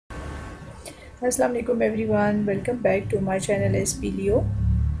Assalamu alaikum everyone, welcome back to my channel SP Leo.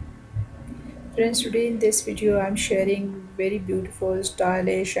 Friends, today in this video I'm sharing very beautiful,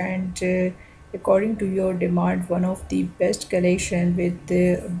 stylish and according to your demand one of the best collection with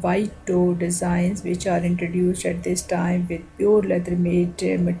white toe designs which are introduced at this time with pure leather made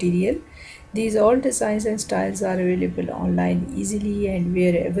material. These all designs and styles are available online easily, and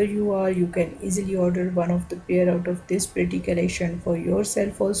wherever you are you can easily order one of the pair out of this pretty collection for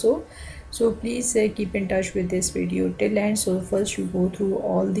yourself also. So please keep in touch with this video till end. So first you go through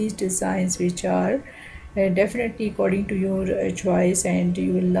all these designs which are definitely according to your choice, and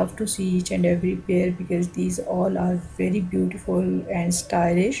you will love to see each and every pair because these all are very beautiful and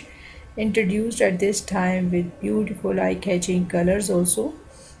stylish, introduced at this time with beautiful eye-catching colors also.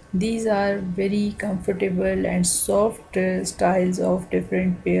 These are very comfortable and soft styles of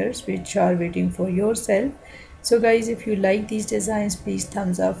different pairs which are waiting for yourself. So guys, if you like these designs, please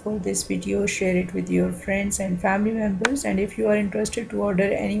thumbs up for this video, share it with your friends and family members, and if you are interested to order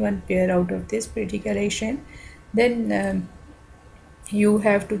any one pair out of this pretty collection, then you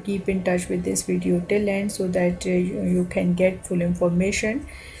have to keep in touch with this video till end so that you can get full information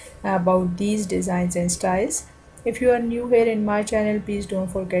about these designs and styles. If you are new here in my channel, please don't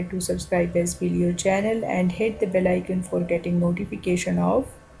forget to subscribe this video channel and hit the bell icon for getting notification of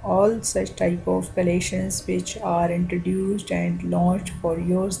all such type of collections which are introduced and launched for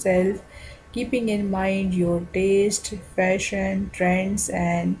yourself, keeping in mind your taste, fashion trends,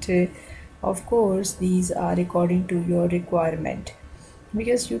 and of course these are according to your requirement,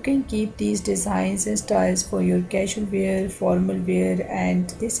 because you can keep these designs and styles for your casual wear, formal wear, and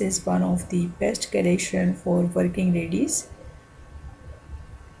this is one of the best collection for working ladies.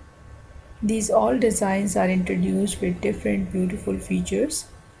 These all designs are introduced with different beautiful features.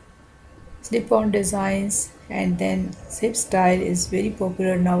 Slip-on designs and then zip style is very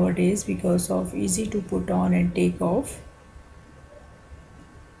popular nowadays because of easy to put on and take off.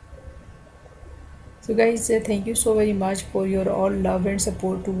 So guys, thank you so very much for your all love and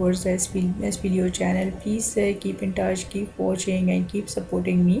support towards this video channel. Please keep in touch, keep watching and keep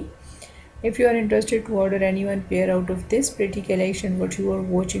supporting me. If you are interested to order any one pair out of this pretty collection what you are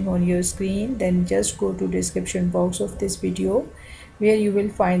watching on your screen, then just go to description box of this video where you will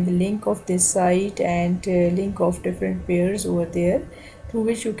find the link of this site and link of different pairs over there, through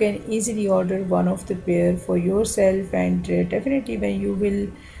which you can easily order one of the pair for yourself. And definitely when you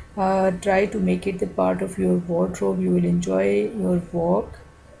will try to make it the part of your wardrobe, you will enjoy your walk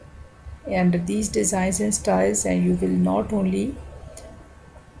and these designs and styles, and you will not only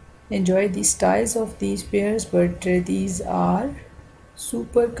enjoy the styles of these pairs, but these are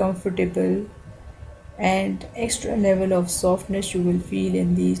super comfortable and extra level of softness you will feel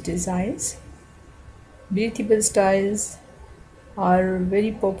in these designs. Breathable styles are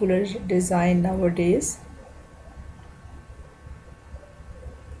very popular design nowadays.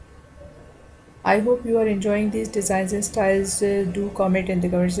 I hope you are enjoying these designs and styles. Do comment in the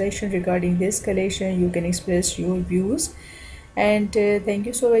comment section regarding this collection. You can express your views. And thank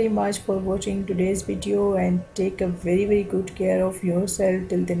you so very much for watching today's video, and take a very good care of yourself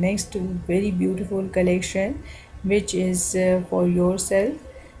till the next very beautiful collection which is for yourself.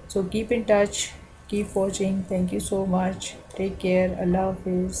 So keep in touch, keep watching. Thank you so much. Take care. Allah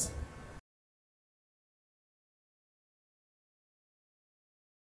Hafiz.